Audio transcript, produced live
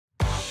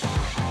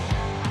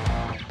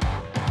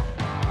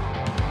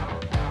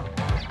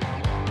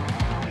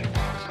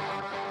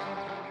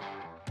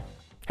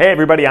Hey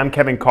everybody, I'm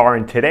Kevin Carr,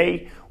 and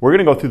today we're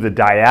going to go through the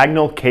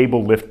diagonal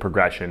cable lift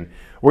progression.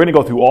 We're going to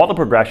go through all the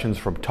progressions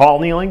from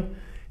tall kneeling,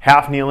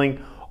 half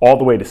kneeling, all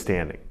the way to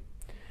standing.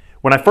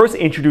 When I first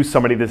introduce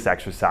somebody to this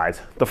exercise,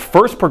 the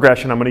first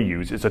progression I'm going to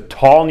use is a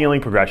tall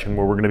kneeling progression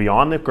where we're going to be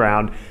on the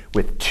ground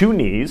with two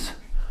knees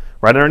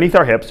right underneath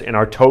our hips and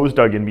our toes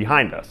dug in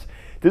behind us.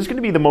 This is going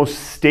to be the most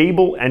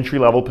stable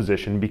entry-level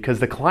position because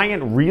the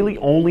client really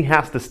only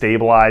has to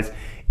stabilize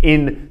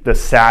in the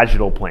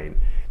sagittal plane.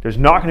 There's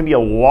not going to be a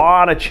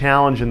lot of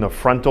challenge in the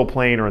frontal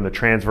plane or in the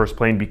transverse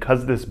plane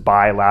because of this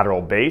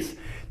bilateral base.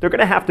 They're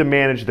going to have to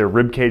manage their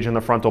rib cage in the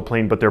frontal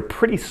plane, but they're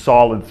pretty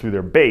solid through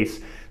their base,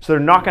 so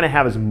they're not going to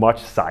have as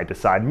much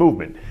side-to-side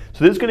movement.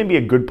 So this is going to be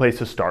a good place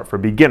to start for a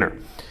beginner.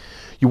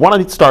 You want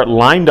to start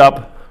lined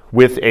up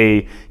with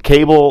a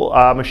cable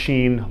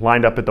machine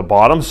lined up at the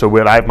bottom. So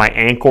I have my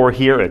Ancore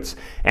here, it's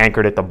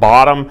anchored at the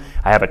bottom.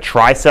 I have a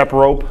tricep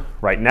rope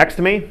right next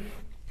to me.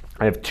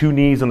 I have two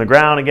knees on the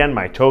ground again,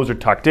 my toes are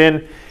tucked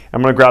in.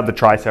 I'm going to grab the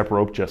tricep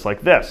rope just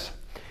like this.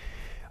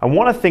 I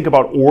want to think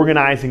about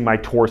organizing my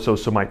torso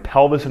so my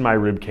pelvis and my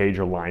rib cage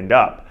are lined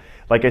up.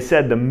 Like I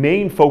said, the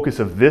main focus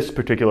of this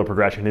particular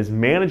progression is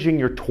managing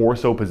your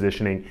torso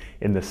positioning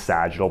in the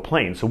sagittal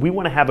plane. So we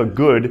want to have a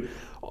good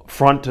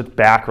front to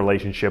back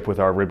relationship with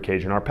our rib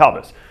cage and our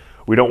pelvis.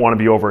 We don't want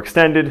to be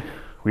overextended,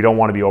 we don't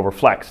want to be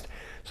overflexed.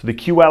 So the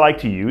cue I like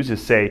to use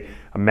is say,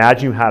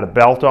 imagine you had a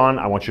belt on.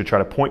 I want you to try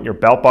to point your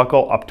belt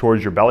buckle up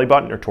towards your belly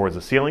button or towards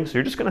the ceiling. So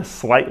you're just going to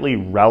slightly,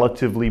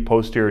 relatively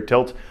posterior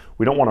tilt.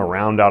 We don't want to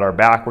round out our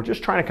back. We're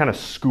just trying to kind of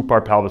scoop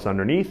our pelvis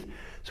underneath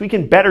so we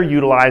can better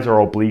utilize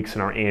our obliques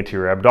and our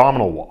anterior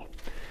abdominal wall.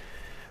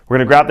 We're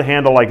going to grab the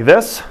handle like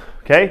this,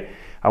 okay?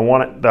 I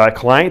want the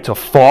client to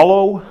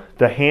follow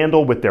the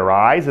handle with their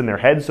eyes and their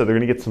head, so they're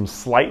going to get some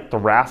slight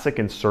thoracic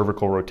and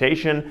cervical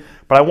rotation,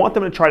 but I want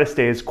them to try to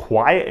stay as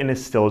quiet and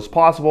as still as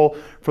possible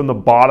from the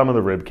bottom of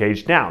the rib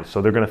cage down.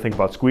 So they're going to think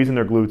about squeezing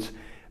their glutes,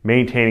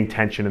 maintaining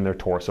tension in their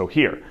torso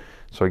here.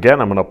 So again,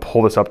 I'm going to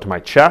pull this up to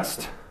my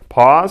chest,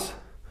 pause,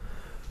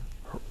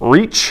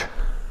 reach,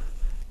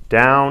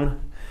 down,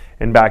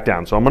 and back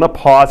down. So I'm going to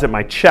pause at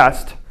my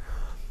chest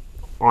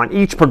on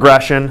each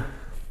progression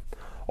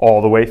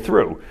all the way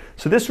through.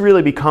 So this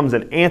really becomes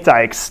an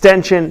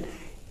anti-extension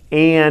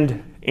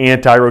and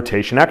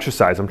anti-rotation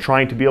exercise. I'm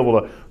trying to be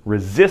able to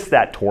resist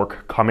that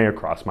torque coming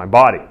across my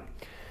body.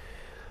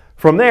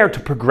 From there, to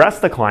progress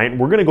the client,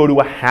 we're going to go to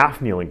a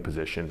half kneeling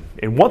position.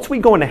 And once we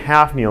go into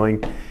half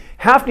kneeling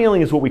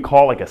is what we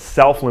call like a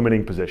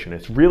self-limiting position.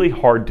 It's really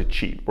hard to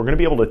cheat. We're going to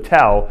be able to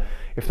tell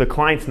if the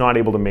client's not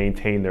able to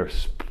maintain their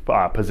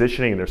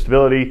positioning and their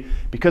stability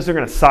because they're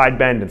going to side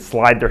bend and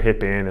slide their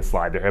hip in and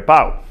slide their hip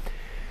out.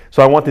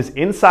 So I want this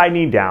inside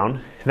knee down,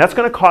 and that's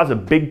going to cause a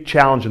big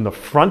challenge in the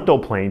frontal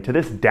plane to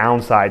this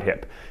downside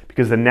hip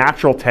because the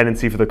natural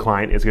tendency for the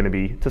client is going to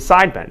be to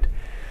side bend.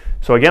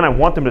 So again, I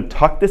want them to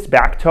tuck this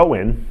back toe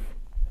in.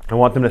 I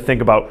want them to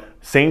think about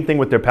same thing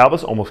with their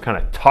pelvis, almost kind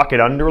of tuck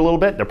it under a little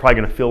bit. They're probably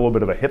going to feel a little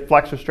bit of a hip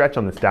flexor stretch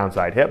on this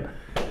downside hip,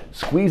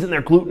 squeezing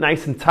their glute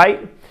nice and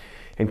tight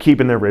and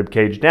keeping their rib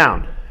cage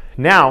down.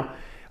 Now,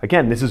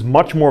 again, this is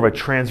much more of a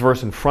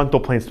transverse and frontal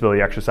plane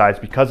stability exercise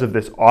because of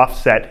this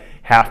offset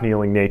half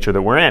kneeling nature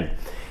that we're in.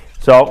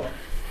 So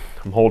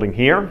I'm holding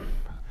here.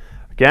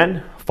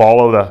 Again,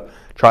 follow the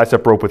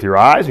tricep rope with your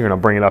eyes. You're going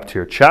to bring it up to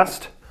your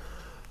chest.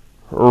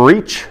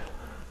 Reach,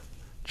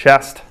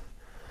 chest,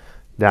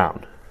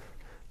 down.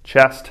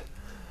 Chest,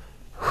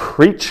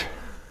 reach,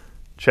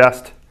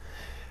 chest,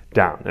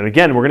 down. And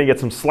again, we're going to get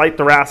some slight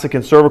thoracic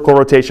and cervical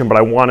rotation, but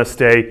I want to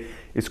stay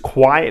as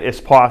quiet as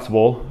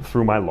possible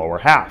through my lower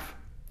half.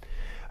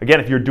 Again,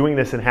 if you're doing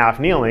this in half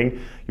kneeling,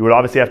 you would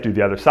obviously have to do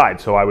the other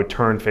side. So I would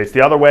turn face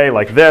the other way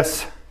like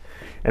this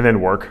and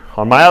then work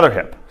on my other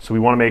hip. So we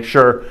want to make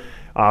sure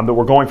that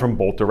we're going from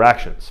both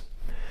directions.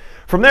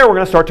 From there, we're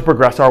going to start to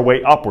progress our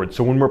way upwards.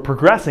 So when we're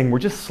progressing, we're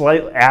just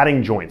slightly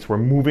adding joints. We're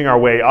moving our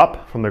way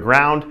up from the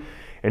ground.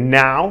 And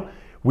now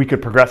we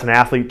could progress an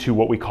athlete to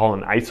what we call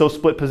an iso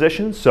split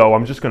position. So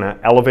I'm just going to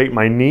elevate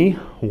my knee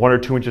 1 or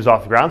 2 inches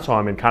off the ground. So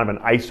I'm in kind of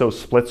an iso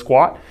split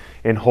squat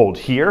and hold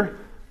here,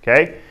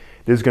 okay?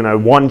 This is going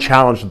to,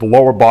 challenge the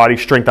lower body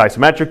strength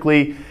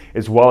isometrically,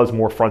 as well as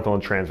more frontal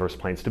and transverse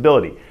plane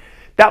stability.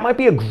 That might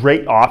be a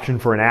great option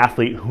for an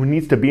athlete who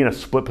needs to be in a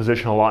split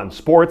position a lot in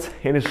sports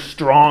and is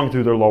strong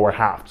through their lower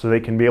half, so they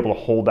can be able to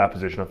hold that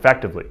position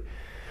effectively.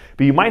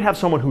 But you might have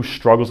someone who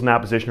struggles in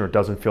that position or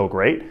doesn't feel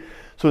great,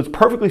 so it's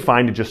perfectly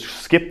fine to just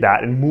skip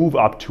that and move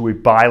up to a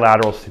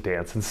bilateral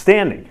stance and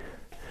standing.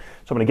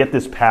 So I'm going to get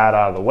this pad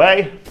out of the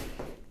way.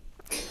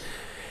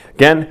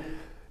 Again,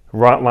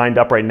 lined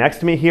up right next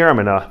to me here. I'm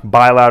in a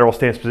bilateral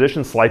stance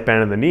position, slight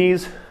bend in the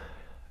knees,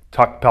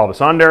 tuck the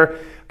pelvis under.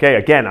 Okay,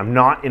 again, I'm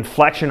not in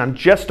flexion. I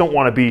just don't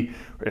want to be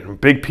in a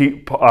big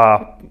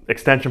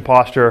extension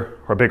posture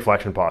or a big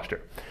flexion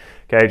posture.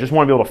 Okay, I just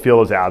want to be able to feel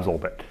those abs a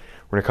little bit.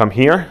 We're going to come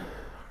here,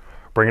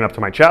 bring it up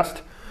to my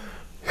chest,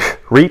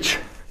 reach,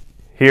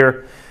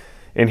 here,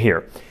 and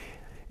here.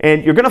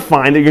 And you're going to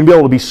find that you're going to be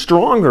able to be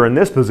stronger in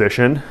this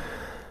position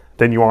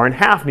than you are in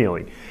half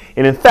kneeling.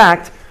 And in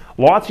fact, a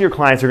lots of your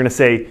clients are going to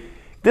say,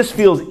 this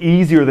feels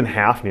easier than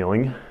half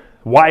kneeling.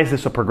 Why is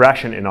this a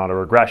progression and not a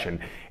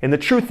regression? And the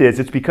truth is,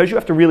 it's because you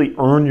have to really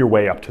earn your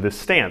way up to this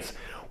stance.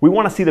 We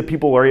want to see that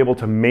people are able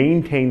to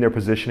maintain their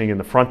positioning in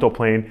the frontal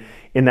plane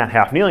in that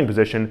half kneeling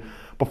position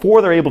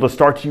before they're able to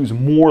start to use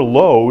more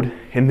load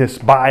in this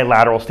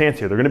bilateral stance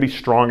here. They're going to be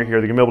stronger here.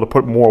 They're going to be able to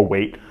put more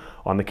weight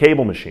on the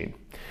cable machine.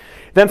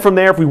 Then from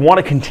there, if we want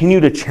to continue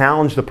to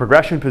challenge the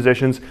progression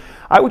positions,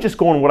 I would just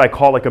go in what I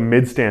call like a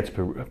mid-stance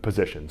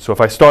position. So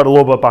if I start a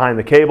little bit behind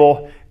the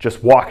cable,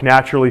 just walk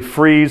naturally,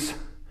 freeze,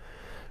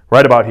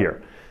 right about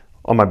here.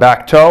 On my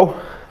back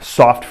toe,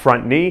 soft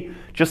front knee,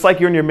 just like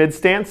you're in your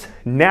mid-stance.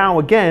 Now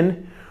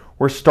again,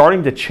 we're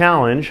starting to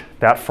challenge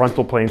that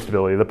frontal plane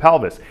stability of the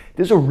pelvis.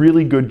 This is a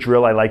really good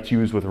drill I like to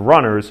use with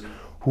runners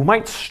who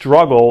might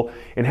struggle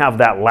and have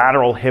that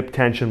lateral hip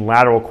tension,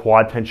 lateral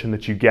quad tension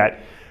that you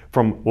get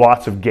from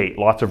lots of gait,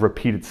 lots of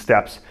repeated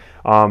steps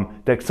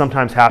that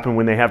sometimes happen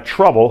when they have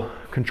trouble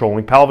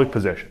controlling pelvic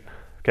position.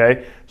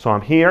 Okay, so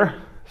I'm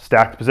here,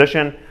 stacked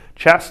position,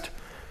 chest,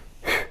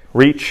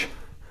 reach,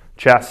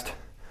 chest,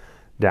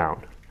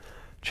 down,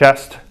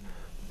 chest,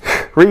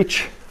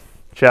 reach,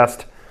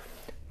 chest,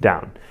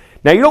 down.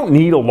 Now you don't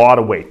need a lot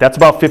of weight. That's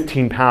about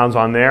 15 pounds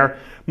on there.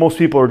 Most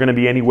people are going to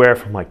be anywhere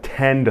from like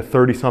 10 to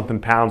 30 something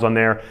pounds on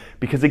there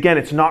because again,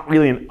 it's not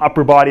really an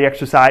upper body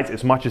exercise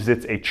as much as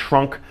it's a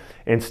trunk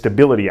and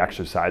stability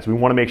exercise. We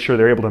want to make sure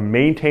they're able to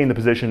maintain the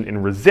position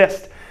and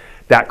resist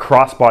that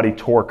cross-body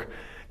torque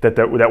that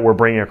we're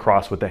bringing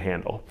across with the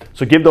handle.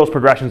 So give those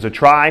progressions a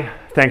try.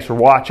 Thanks for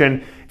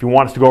watching. If you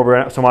want us to go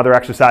over some other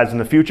exercises in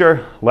the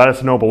future, let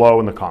us know below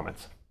in the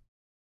comments.